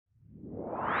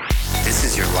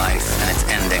your life, and it's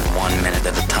ending 1 minute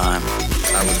at a time.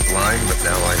 I was blind, but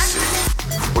now I see.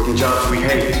 Working jobs we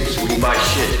hate, so we can buy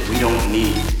shit we don't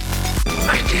need.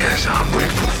 Ideas are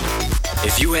brittle.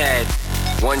 If you had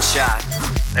one shot,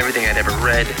 everything I'd ever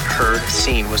read, heard,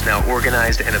 seen was now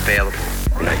organized and available.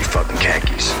 Now you fucking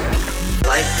khakis.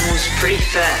 Life moves pretty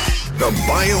fast. The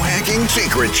Biohacking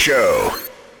Secret Show.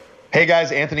 Hey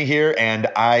guys, Anthony here, and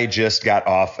I just got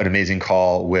off an amazing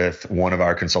call with one of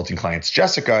our consulting clients,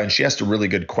 Jessica, and she asked a really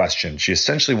good question. She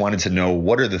essentially wanted to know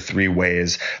what are the 3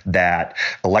 ways that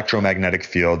electromagnetic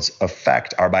fields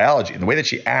affect our biology. And the way that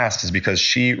she asked is because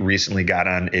she recently got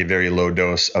on a very low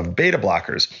dose of beta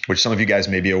blockers, which some of you guys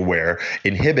may be aware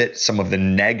inhibit some of the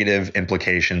negative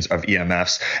implications of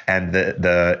EMFs and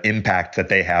the impact that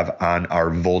they have on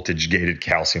our voltage-gated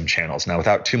calcium channels. Now,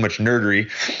 without too much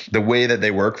nerdery, the way that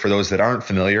they work for those that aren't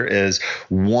familiar is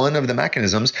one of the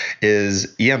mechanisms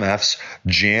is EMFs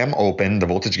jam open the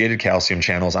voltage-gated calcium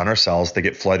channels on our cells. They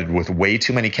get flooded with way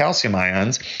too many calcium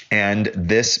ions, and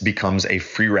this becomes a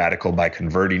free radical by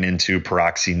converting into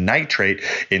peroxynitrate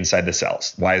inside the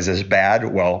cells. Why is this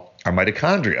bad? Well, our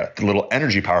mitochondria, the little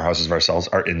energy powerhouses of our cells,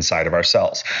 are inside of our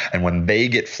cells. And when they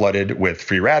get flooded with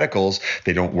free radicals,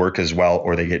 they don't work as well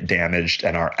or they get damaged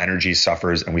and our energy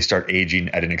suffers and we start aging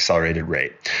at an accelerated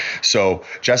rate. So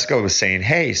Jessica was saying,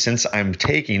 hey, since I'm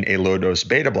taking a low dose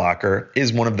beta blocker,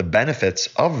 is one of the benefits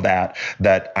of that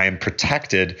I am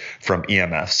protected from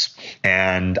EMFs.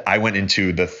 And I went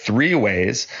into the 3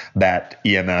 ways that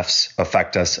EMFs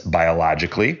affect us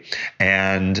biologically.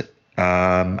 And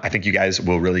I think you guys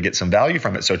will really get some value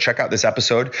from it. So check out this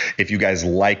episode. If you guys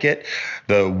like it,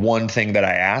 the one thing that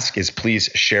I ask is please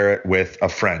share it with a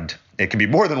friend. It can be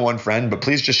more than one friend, but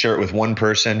please just share it with one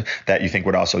person that you think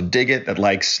would also dig it, that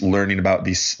likes learning about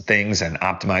these things and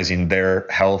optimizing their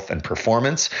health and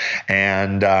performance.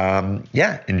 And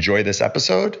enjoy this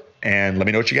episode and let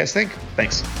me know what you guys think.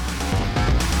 Thanks.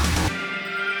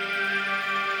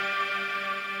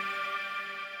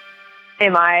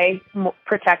 Am I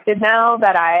protected now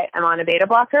that I am on a beta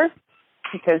blocker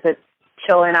because it's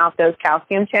chilling out those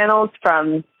calcium channels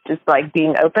from just like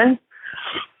being open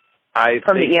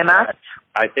from the EMF?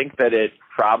 I think that it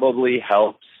probably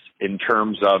helps in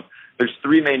terms of there's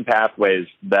 3 main pathways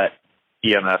that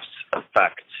EMFs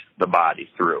affect the body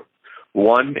through.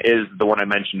 One is the one I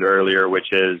mentioned earlier,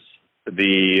 which is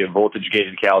the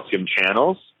voltage-gated calcium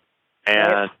channels,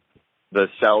 and the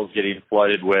cells getting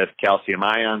flooded with calcium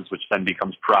ions, which then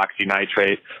becomes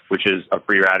peroxynitrate, which is a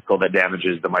free radical that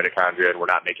damages the mitochondria, and we're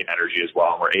not making energy as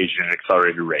well, and we're aging at an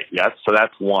accelerated rate. Yes? So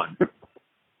that's one.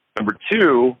 Number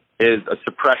 2 is a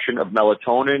suppression of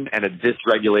melatonin and a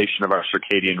dysregulation of our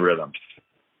circadian rhythm.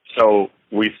 So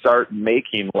we start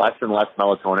making less and less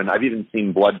melatonin. I've even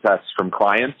seen blood tests from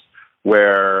clients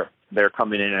where they're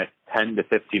coming in at 10 to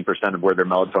 15% of where their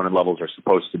melatonin levels are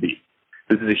supposed to be.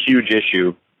 This is a huge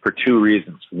issue for 2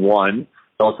 reasons. One,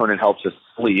 melatonin helps us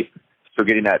sleep. So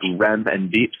getting that REM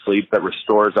and deep sleep that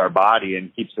restores our body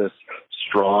and keeps us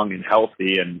strong and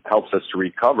healthy and helps us to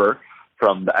recover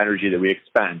from the energy that we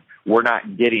expend. We're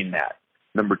not getting that.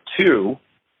 Number 2,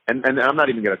 and I'm not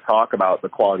even going to talk about the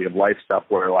quality of life stuff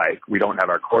where like we don't have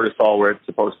our cortisol where it's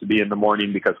supposed to be in the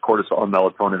morning because cortisol and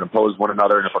melatonin oppose one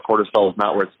another. And if our cortisol is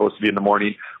not where it's supposed to be in the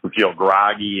morning, we feel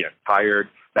groggy and tired.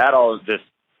 That all just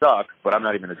sucks, but I'm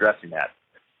not even addressing that.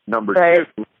 Number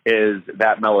 2 is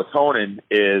that melatonin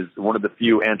is one of the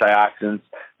few antioxidants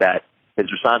that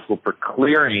is responsible for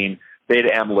clearing beta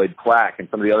amyloid plaque and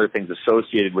some of the other things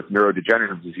associated with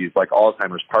neurodegenerative disease like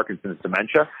Alzheimer's, Parkinson's,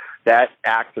 dementia. That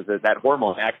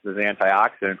hormone acts as an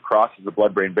antioxidant, crosses the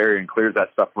blood-brain barrier, and clears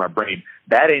that stuff from our brain.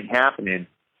 That ain't happening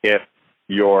if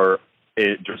you're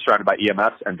just surrounded by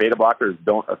EMFs, and beta blockers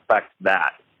don't affect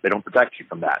that. They don't protect you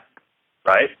from that,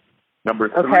 right? Number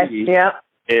 3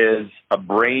 is a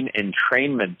brain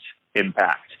entrainment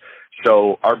impact.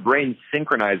 So our brain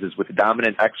synchronizes with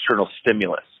dominant external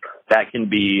stimulus. That can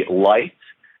be light,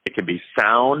 it can be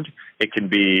sound, it can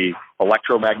be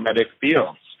electromagnetic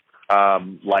fields,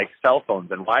 like cell phones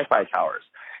and Wi-Fi towers.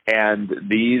 And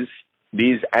these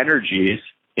energies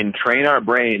entrain our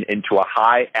brain into a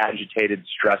high, agitated,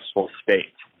 stressful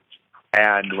state.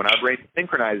 And when our brain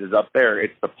synchronizes up there,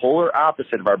 it's the polar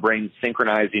opposite of our brain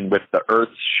synchronizing with the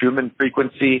Earth's Schumann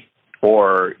frequency,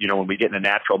 or, when we get in a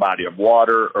natural body of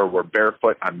water, or we're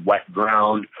barefoot on wet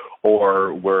ground,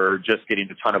 or we're just getting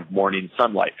a ton of morning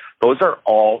sunlight. Those are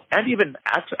all, and even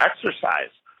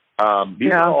exercise.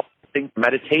 These are all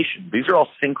meditation. These are all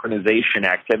synchronization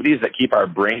activities that keep our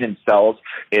brain and cells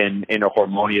in a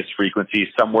harmonious frequency,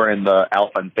 somewhere in the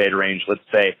alpha and theta range, let's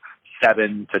say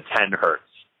 7 to 10 hertz.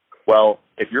 Well,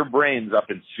 if your brain's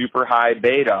up in super high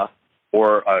beta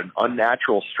or an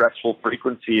unnatural stressful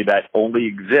frequency that only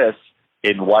exists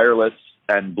in wireless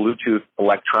and Bluetooth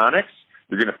electronics,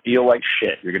 you're going to feel like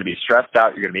shit. You're going to be stressed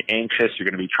out. You're going to be anxious. You're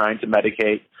going to be trying to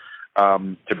medicate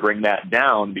to bring that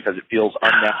down because it feels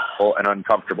unnatural and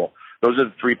uncomfortable. Those are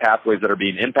the three pathways that are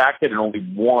being impacted, and only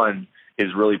one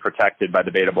is really protected by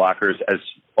the beta blockers as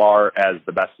far as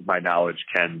the best of my knowledge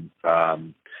can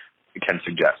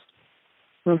suggest.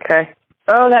 Okay.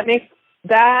 Oh, that makes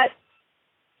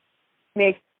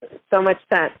so much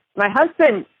sense. My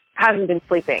husband hasn't been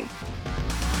sleeping.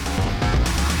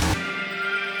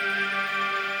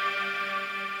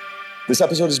 This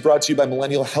episode is brought to you by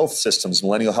Millennial Health Systems.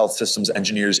 Millennial Health Systems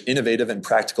engineers innovative and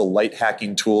practical light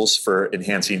hacking tools for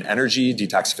enhancing energy,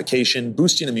 detoxification,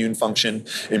 boosting immune function,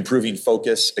 improving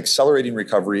focus, accelerating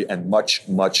recovery, and much,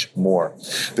 much more.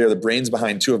 They are the brains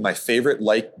behind two of my favorite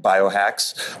light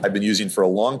biohacks I've been using for a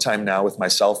long time now with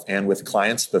myself and with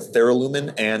clients, the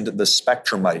Theralumin and the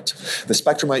Spectrumite. The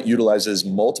Spectrumite utilizes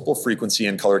multiple frequency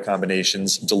and color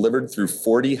combinations delivered through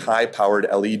 40 high-powered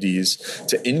LEDs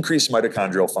to increase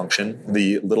mitochondrial function,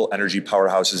 the little energy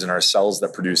powerhouses in our cells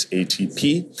that produce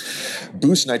ATP,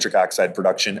 boost nitric oxide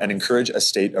production, and encourage a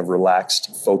state of relaxed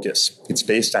focus. It's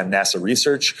based on NASA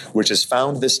research, which has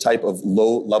found this type of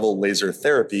low-level laser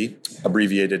therapy,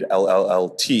 abbreviated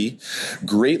LLLT,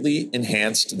 greatly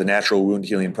enhanced the natural wound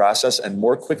healing process and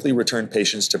more quickly returned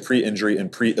patients to pre-injury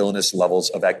and pre-illness levels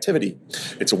of activity.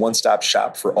 It's a one-stop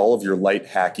shop for all of your light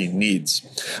hacking needs.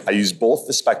 I use both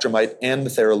the Spectrumite and the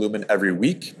Theralumin every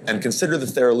week and consider the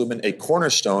Theralumin a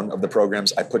cornerstone of the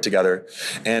programs I put together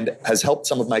and has helped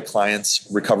some of my clients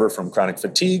recover from chronic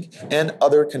fatigue and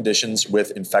other conditions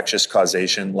with infectious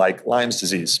causation like Lyme's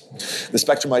disease. The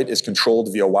Spectrumite is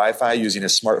controlled via Wi-Fi using a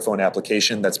smartphone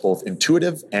application that's both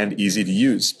intuitive and easy to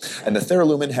use. And the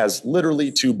Theralumin has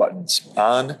literally two buttons,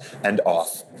 on and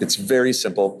off. It's very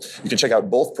simple. You can check out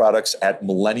both products at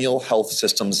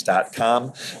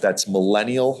millennialhealthsystems.com. That's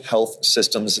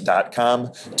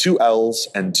millennialhealthsystems.com, 2 L's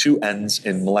and 2 N's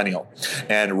in millennial.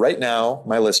 And right now,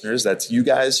 my listeners, that's you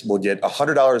guys, will get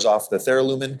 $100 off the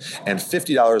Theralumin and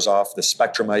 $50 off the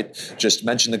Spectrumite. Just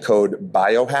mention the code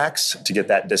BIOHACKS to get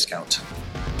that discount.